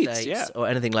states, or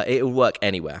anything like it will work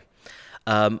anywhere.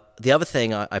 The other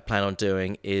thing I plan on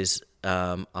doing is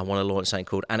I want to launch something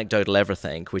called Anecdotal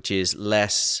Everything, which is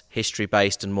less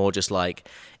history-based and more just like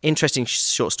interesting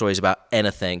short stories about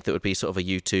anything that would be sort of a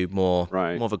YouTube, more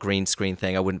of a green screen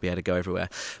thing. I wouldn't be able to go everywhere.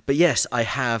 But yes, I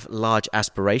have large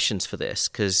aspirations for this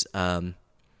because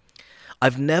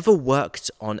I've never worked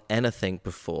on anything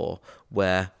before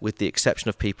where, with the exception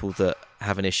of people that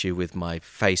have an issue with my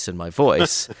face and my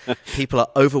voice, people are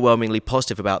overwhelmingly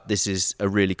positive about this is a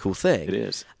really cool thing. It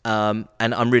is. And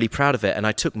I'm really proud of it. And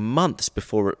I took months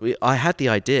before I had the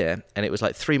idea, and it was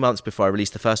like 3 months before I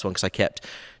released the first one because I kept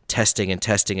testing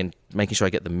and making sure I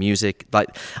get the music.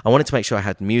 Like I wanted to make sure I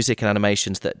had music and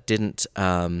animations that didn't,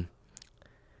 that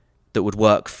would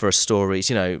work for stories,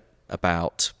 you know,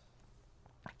 about,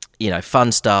 you know,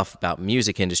 fun stuff about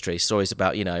music industry, stories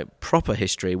about, you know, proper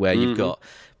history where you've got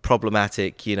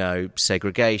problematic, you know,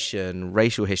 segregation,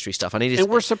 racial history stuff. And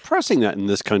we're suppressing that in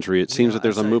this country. It seems that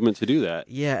there's a movement to do that.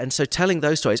 Yeah, and so telling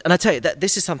those stories, and I tell you that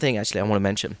this is something actually I want to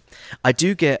mention. I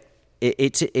do get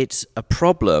it's a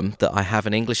problem that I have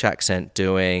an English accent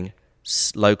doing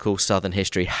local Southern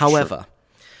history. However,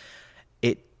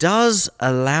 it does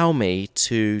allow me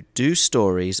to do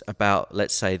stories about,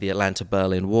 let's say, the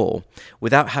Atlanta-Berlin Wall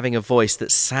without having a voice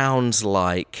that sounds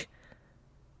like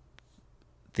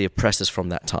the oppressors from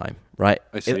that time, right?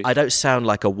 I don't sound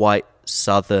like a white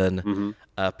Southern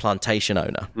plantation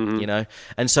owner, you know?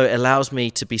 And so it allows me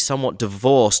to be somewhat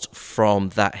divorced from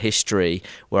that history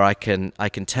where I can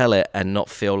tell it and not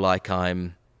feel like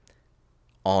I'm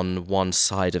on one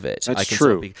side of it. That's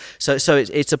true. So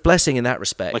it's a blessing in that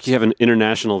respect. Like you have an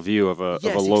international view of a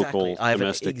local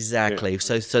domestic. Exactly.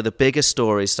 Yeah. So the bigger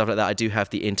stories, stuff like that, I do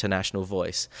have the international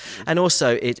voice. And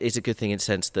also it's a good thing in the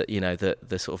sense that, you know,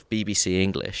 the sort of BBC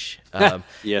English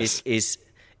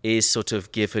is sort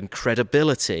of given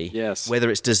credibility,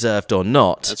 whether it's deserved or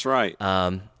not. That's right.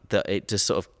 That it just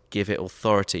sort of give it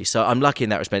authority. So I'm lucky in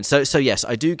that respect. So yes,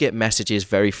 I do get messages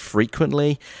very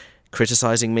frequently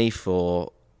criticizing me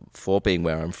for being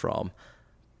where I'm from,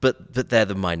 but they're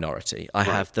the minority. I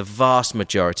have the vast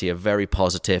majority are very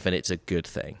positive, and it's a good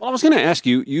thing. Well, I was going to ask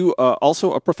you. You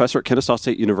also a professor at Kennesaw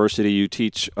State University. You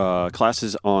teach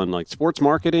classes on like sports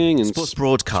marketing and sports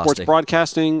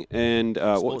broadcasting, and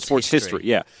sports history.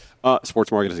 Yeah, sports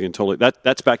marketing and totally.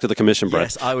 That's back to the commission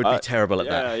breath. Yes, I would be terrible at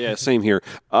that. Yeah, same here.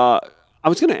 I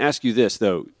was going to ask you this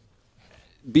though.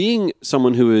 being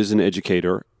someone who is an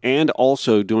educator and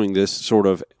also doing this sort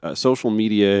of social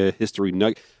media history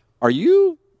are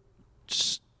you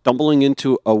stumbling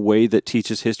into a way that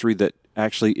teaches history that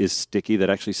actually is sticky, that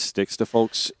actually sticks to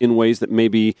folks in ways that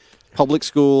maybe public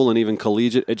school and even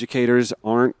collegiate educators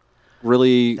aren't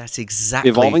really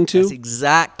evolving to? That's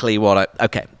exactly what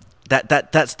okay.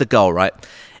 That's the goal, right?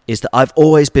 Is that I've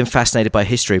always been fascinated by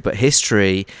history, but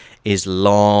history is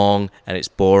long and it's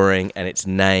boring and it's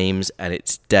names and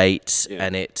it's dates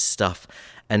and it's stuff.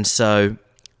 And so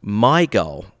my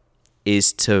goal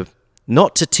is to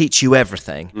not to teach you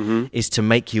everything, is to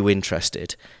make you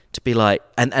interested. To be like,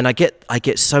 and I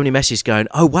get so many messages going,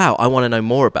 oh wow, I want to know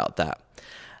more about that.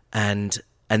 And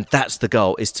that's the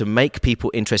goal, is to make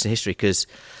people interested in history. Because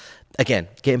again,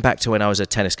 getting back to when I was a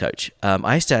tennis coach,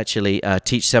 I used to actually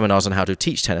teach seminars on how to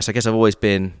teach tennis. I guess I've always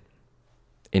been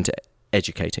into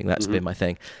educating. That's been my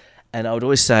thing. And I would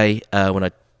always say when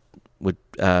I would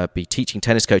be teaching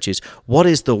tennis coaches, what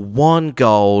is the one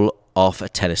goal of a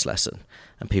tennis lesson?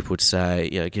 And people would say,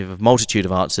 give a multitude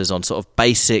of answers on sort of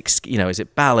basics. Is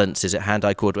it balance? Is it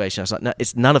hand-eye coordination? I was like, no,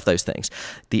 it's none of those things.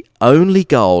 The only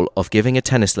goal of giving a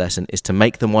tennis lesson is to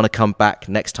make them want to come back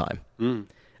next time.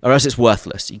 Or else it's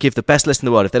worthless. You give the best lesson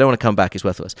in the world. If they don't want to come back, it's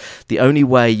worthless. The only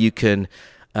way you can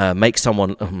make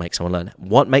someone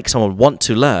want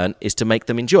to learn is to make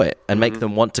them enjoy it and make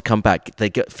them want to come back. They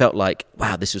felt like,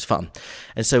 wow, this was fun.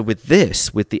 And so with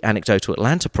the Anecdotal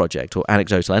Atlanta project, or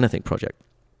Anecdotal Anything project,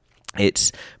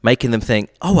 it's making them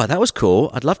think, oh, wow, that was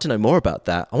cool. I'd love to know more about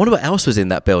that. I wonder what else was in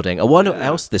that building. I wonder what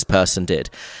else this person did.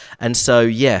 And so,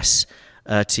 yes,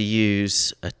 to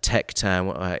use a tech term,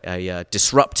 a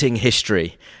disrupting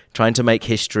history, trying to make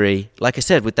history, like I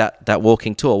said, with that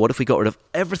walking tour. What if we got rid of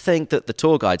everything that the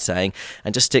tour guide's saying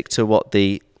and just stick to what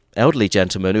the elderly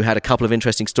gentleman who had a couple of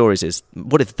interesting stories is?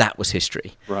 What if that was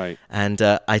history? Right. And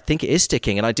I think it is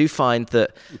sticking. And I do find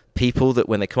that people that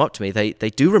when they come up to me, they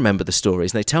do remember the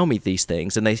stories and they tell me these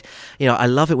things. And I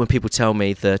love it when people tell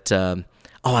me that,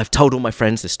 I've told all my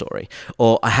friends this story,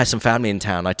 or I had some family in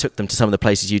town, I took them to some of the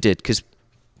places you did, because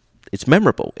it's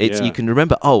memorable. You can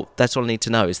remember, that's all I need to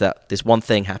know, is that this one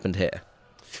thing happened here.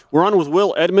 We're on with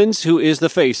Will Edmonds, who is the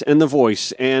face and the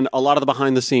voice and a lot of the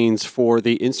behind the scenes for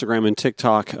the Instagram and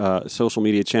TikTok social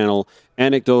media channel,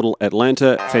 Anecdotal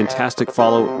Atlanta. Fantastic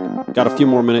follow. Got a few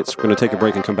more minutes. We're going to take a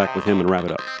break and come back with him and wrap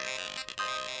it up.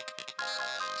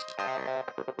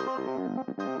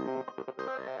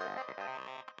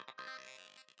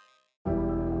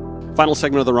 Final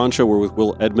segment of the Ron Show. We're with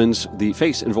Will Edmonds, the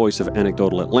face and voice of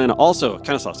Anecdotal Atlanta. Also,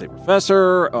 Kennesaw State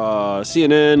professor,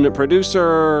 CNN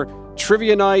producer,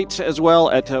 trivia night as well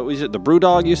at, was it the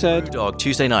Brewdog, you said? Brewdog,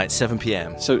 Tuesday night, 7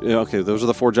 p.m. So, okay, those are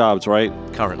the 4 jobs, right?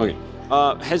 Currently.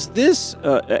 Okay. Has this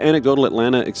Anecdotal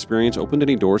Atlanta experience opened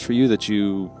any doors for you that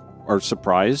you are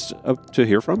surprised to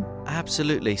hear from?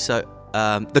 Absolutely. So,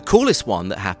 the coolest one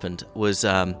that happened was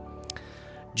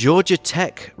Georgia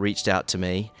Tech reached out to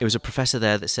me. It was a professor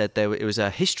there that said it was a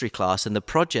history class, and the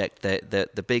project,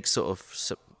 the big sort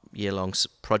of year-long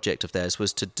project of theirs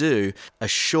was to do a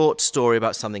short story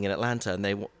about something in Atlanta,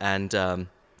 and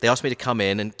they asked me to come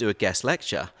in and do a guest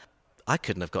lecture. I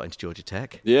couldn't have got into Georgia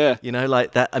Tech. Yeah.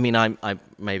 Like that. I mean, I'm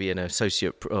maybe an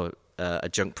associate or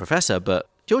adjunct professor, but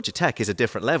Georgia Tech is a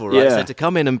different level, right? Yeah. So to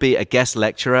come in and be a guest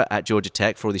lecturer at Georgia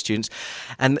Tech for all these students,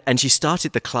 and she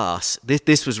started the class.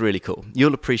 This was really cool.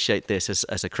 You'll appreciate this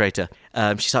as a creator.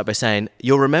 She started by saying,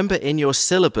 "You'll remember in your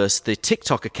syllabus the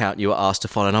TikTok account you were asked to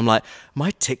follow." And I'm like,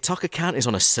 my TikTok account is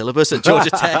on a syllabus at Georgia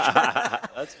Tech.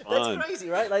 That's fun. That's crazy,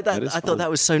 right? Like that. That is I fun. thought that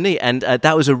was so neat, and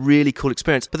that was a really cool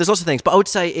experience. But there's lots of things. But I would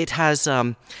say it has.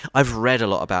 I've read a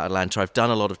lot about Atlanta. I've done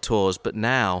a lot of tours, but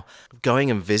now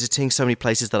going and visiting so many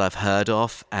places that I've heard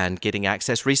of and getting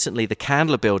access. Recently, the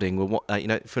Candler Building,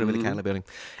 familiar with the Candler Building?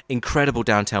 Incredible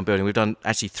downtown building. We've done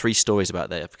actually 3 stories about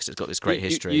there because it's got this great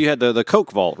history. You had the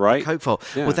Coke Vault, right? Coke Vault.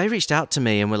 Yeah. Well, they reached out to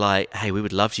me and were like, "Hey, we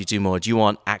would love you to do more. Do you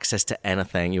want access to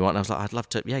anything you want?" And I was like, "I'd love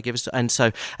to. Yeah, give us." And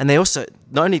they also,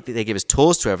 not only did they give us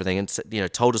tours to everything and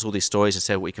told us all these stories and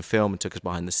said what we could film and took us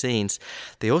behind the scenes,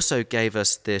 they also gave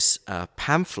us this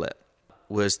pamphlet.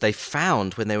 They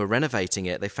found when they were renovating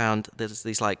it, there's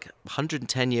these like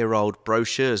 110-year-old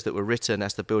brochures that were written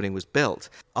as the building was built,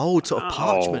 old sort of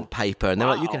parchment paper, and they're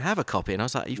like, "You can have a copy." And I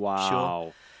was like, "Are you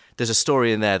sure?" There's a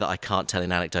story in there that I can't tell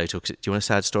in Anecdotal. Do you want a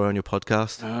sad story on your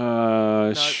podcast?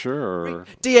 Sure.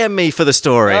 DM me for the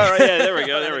story. All right, yeah, there we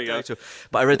go.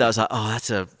 But I read that, I was like, oh, that's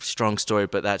a strong story,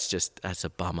 but that's a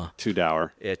bummer. Too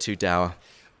dour. Yeah, too dour.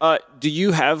 Do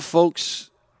you have folks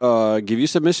give you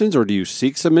submissions, or do you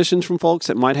seek submissions from folks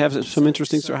that might have some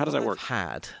interesting story? How does that work?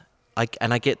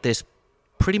 I get this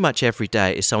pretty much every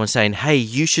day is someone saying, hey,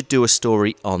 you should do a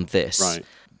story on this. Right.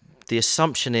 The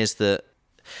assumption is that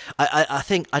I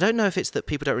think, I don't know if it's that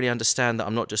people don't really understand that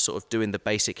I'm not just sort of doing the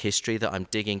basic history, that I'm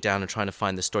digging down and trying to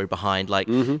find the story behind. Like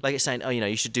it's saying, oh,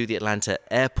 you should do the Atlanta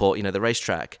airport, the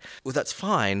racetrack. Well, that's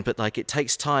fine, but like it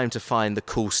takes time to find the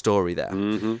cool story there.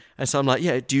 And so I'm like,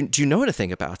 yeah, do you know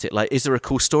anything about it? Like, is there a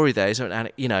cool story there? Is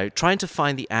there trying to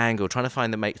find the angle, trying to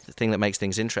find the thing that makes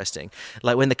things interesting.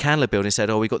 Like when the Candler building said,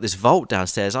 oh, we got this vault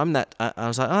downstairs. I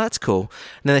was like, oh, that's cool.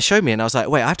 And then they showed me and I was like,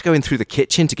 wait, I have to go in through the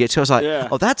kitchen to get to it. I was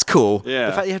like, oh, that's cool. Yeah.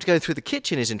 The fact you have to go through the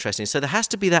kitchen is interesting. So there has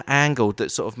to be that angle that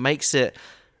sort of makes it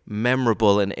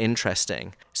memorable and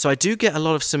interesting. So I do get a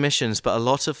lot of submissions, but a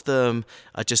lot of them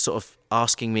are just sort of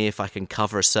asking me if I can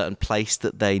cover a certain place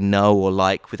that they know or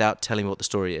like without telling me what the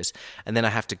story is. And then I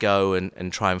have to go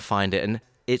and try and find it. And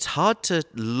it's hard to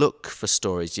look for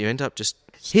stories. You end up just...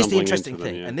 Here's the interesting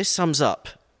thing, and this sums up,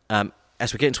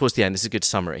 as we're getting towards the end, this is a good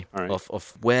summary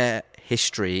of where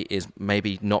history is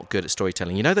maybe not good at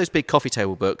storytelling. You know those big coffee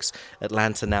table books,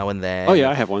 Atlanta Now and Then? Oh, yeah,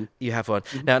 I have one. You have one.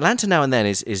 Now, Atlanta Now and Then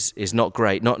is not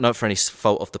great, not for any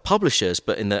fault of the publishers,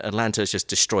 but in that Atlanta has just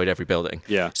destroyed every building.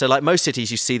 Yeah. So like most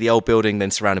cities, you see the old building,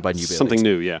 then surrounded by new buildings. Something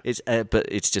new, yeah. But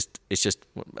it's just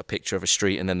a picture of a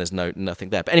street and then there's nothing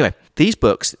there. But anyway, these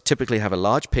books typically have a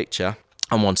large picture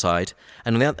on one side,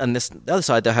 and on the other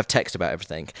side they'll have text about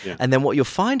everything. Yeah. And then what you'll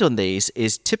find on these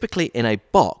is typically in a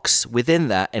box within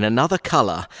that, in another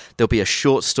color, there'll be a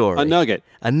short story. A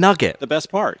nugget. The best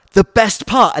part. The best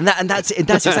part, and that's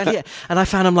exactly it. And I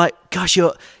found I'm like, gosh,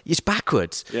 it's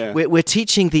backwards. Yeah. We're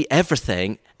teaching the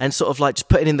everything and sort of like just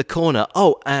putting in the corner.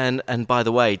 Oh, and by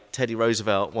the way, Teddy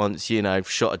Roosevelt once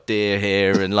shot a deer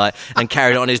here and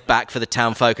carried it on his back for the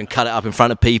town folk and cut it up in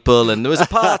front of people, and there was a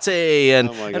party and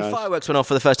fireworks went off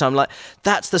for the first time. Like,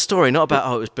 that's the story, not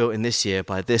about it was built in this year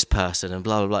by this person and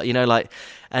blah blah blah.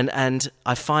 And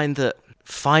I find that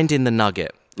finding the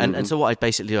nugget. And so what I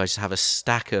basically do, I just have a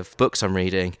stack of books I'm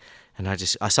reading, and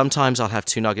sometimes I'll have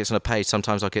 2 nuggets on a page.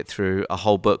 Sometimes I'll get through a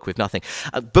whole book with nothing.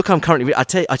 A book I'm currently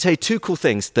reading, I tell you 2 cool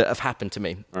things that have happened to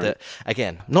me. Right. That,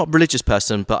 again, not a religious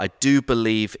person, but I do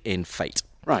believe in fate.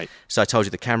 Right. So I told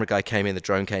you the camera guy came in, the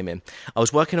drone came in. I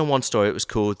was working on one story. It was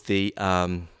called the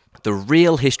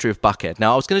real history of Buckhead.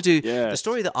 Now I was going to do the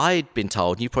story that I'd been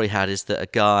told, and you probably had, is that a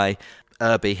guy,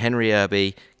 Henry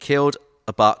Irby, killed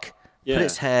a buck. Yeah. Put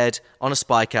its head on a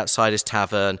spike outside his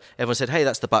tavern. Everyone said, hey,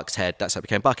 that's the buck's head. That's how it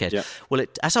became Buckhead. Yeah. Well,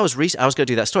 as I was going to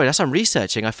do that story, as I'm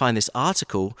researching, I find this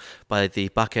article by the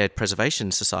Buckhead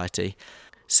Preservation Society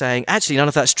saying, actually, none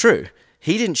of that's true.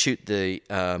 He didn't shoot the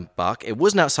buck. It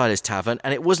wasn't outside his tavern,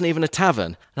 and it wasn't even a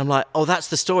tavern. And I'm like, oh, that's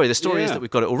the story. The story is that we've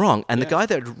got it all wrong. And the guy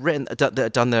that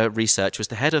had done the research was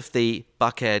the head of the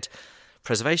Buckhead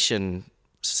Preservation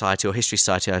Society or History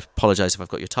Society. I apologize if I've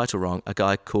got your title wrong. A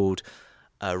guy called...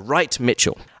 Wright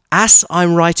Mitchell. As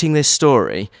I'm writing this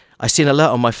story, I see an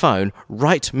alert on my phone.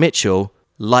 Wright Mitchell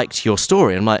liked your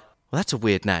story. I'm like, well, that's a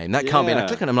weird name. That can't be. And I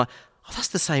click on it. I'm like, oh, that's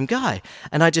the same guy.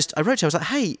 And I wrote to him. I was like,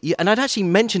 hey, and I'd actually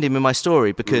mentioned him in my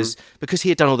story because he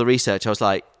had done all the research. I was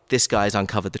like, this guy's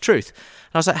uncovered the truth.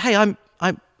 And I was like, hey,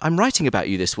 I'm writing about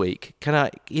you this week. Can I,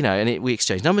 and we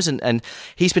exchanged numbers, and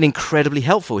he's been incredibly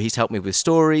helpful. He's helped me with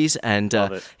stories, and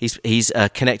he's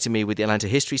connected me with the Atlanta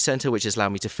History Center, which has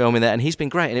allowed me to film in there, and he's been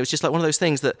great. And it was just like one of those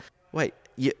things that, wait,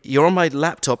 you're on my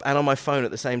laptop and on my phone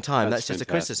at the same time. That's just fantastic.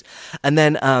 A coincidence. And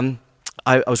then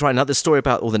I was writing another story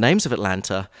about all the names of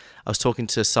Atlanta. I was talking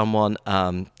to someone,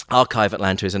 Archive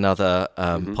Atlanta is another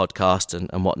podcast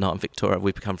and whatnot, and Victoria,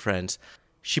 we've become friends.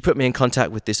 She put me in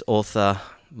contact with this author,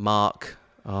 Mark.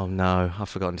 Oh no, I've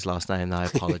forgotten his last name. I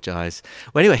apologize.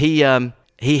 Well, anyway,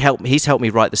 he's helped me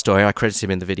write the story. I credited him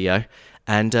in the video,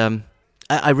 and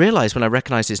I realized when I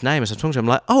recognized his name as I'm talking to him, I'm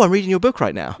like, oh, I'm reading your book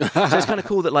right now. So it's kind of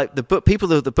cool that like the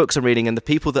books I'm reading and the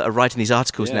people that are writing these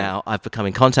articles now I've become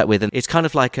in contact with, and it's kind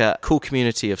of like a cool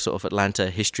community of sort of Atlanta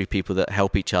history people that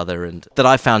help each other, and that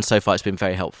I've found so far it's been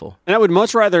very helpful. And I would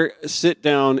much rather sit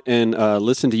down and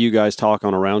listen to you guys talk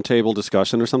on a roundtable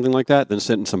discussion or something like that than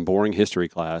sit in some boring history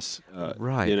class.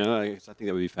 Right. I think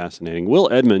that would be fascinating.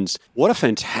 Will Edmonds, what a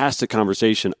fantastic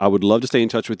conversation. I would love to stay in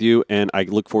touch with you, and I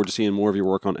look forward to seeing more of your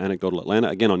work on Anecdotal Atlanta.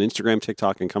 Again, on Instagram,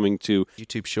 TikTok, and coming to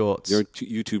YouTube Shorts. Your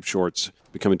YouTube Shorts.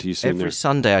 Be coming to you soon. Every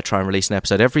Sunday I try and release an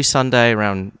episode. Every Sunday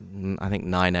around, I think,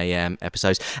 9 a.m.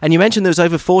 episodes. And you mentioned there was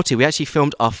over 40. We actually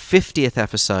filmed our 50th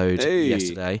episode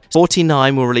yesterday.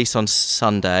 49 will release on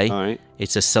Sunday. All right.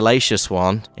 It's a salacious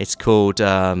one. It's called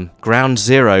Ground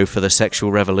Zero for the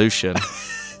Sexual Revolution.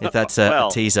 if that's a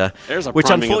teaser. There's a which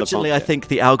priming of the unfortunately pump I there. think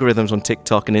the algorithms on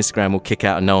TikTok and Instagram will kick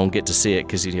out and no one will get to see it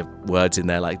because you have words in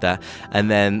there like that. And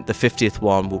then the 50th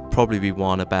one will probably be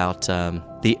one about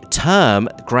the term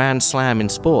Grand Slam in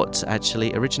sports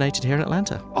actually originated here in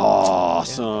Atlanta.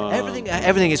 Awesome.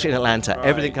 Everything is in Atlanta. Right.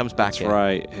 Everything comes back That's in.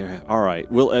 right. Yeah. All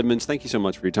right. Will Edmonds, thank you so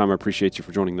much for your time. I appreciate you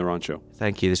for joining the Ron Show.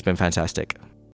 Thank you. This has been fantastic.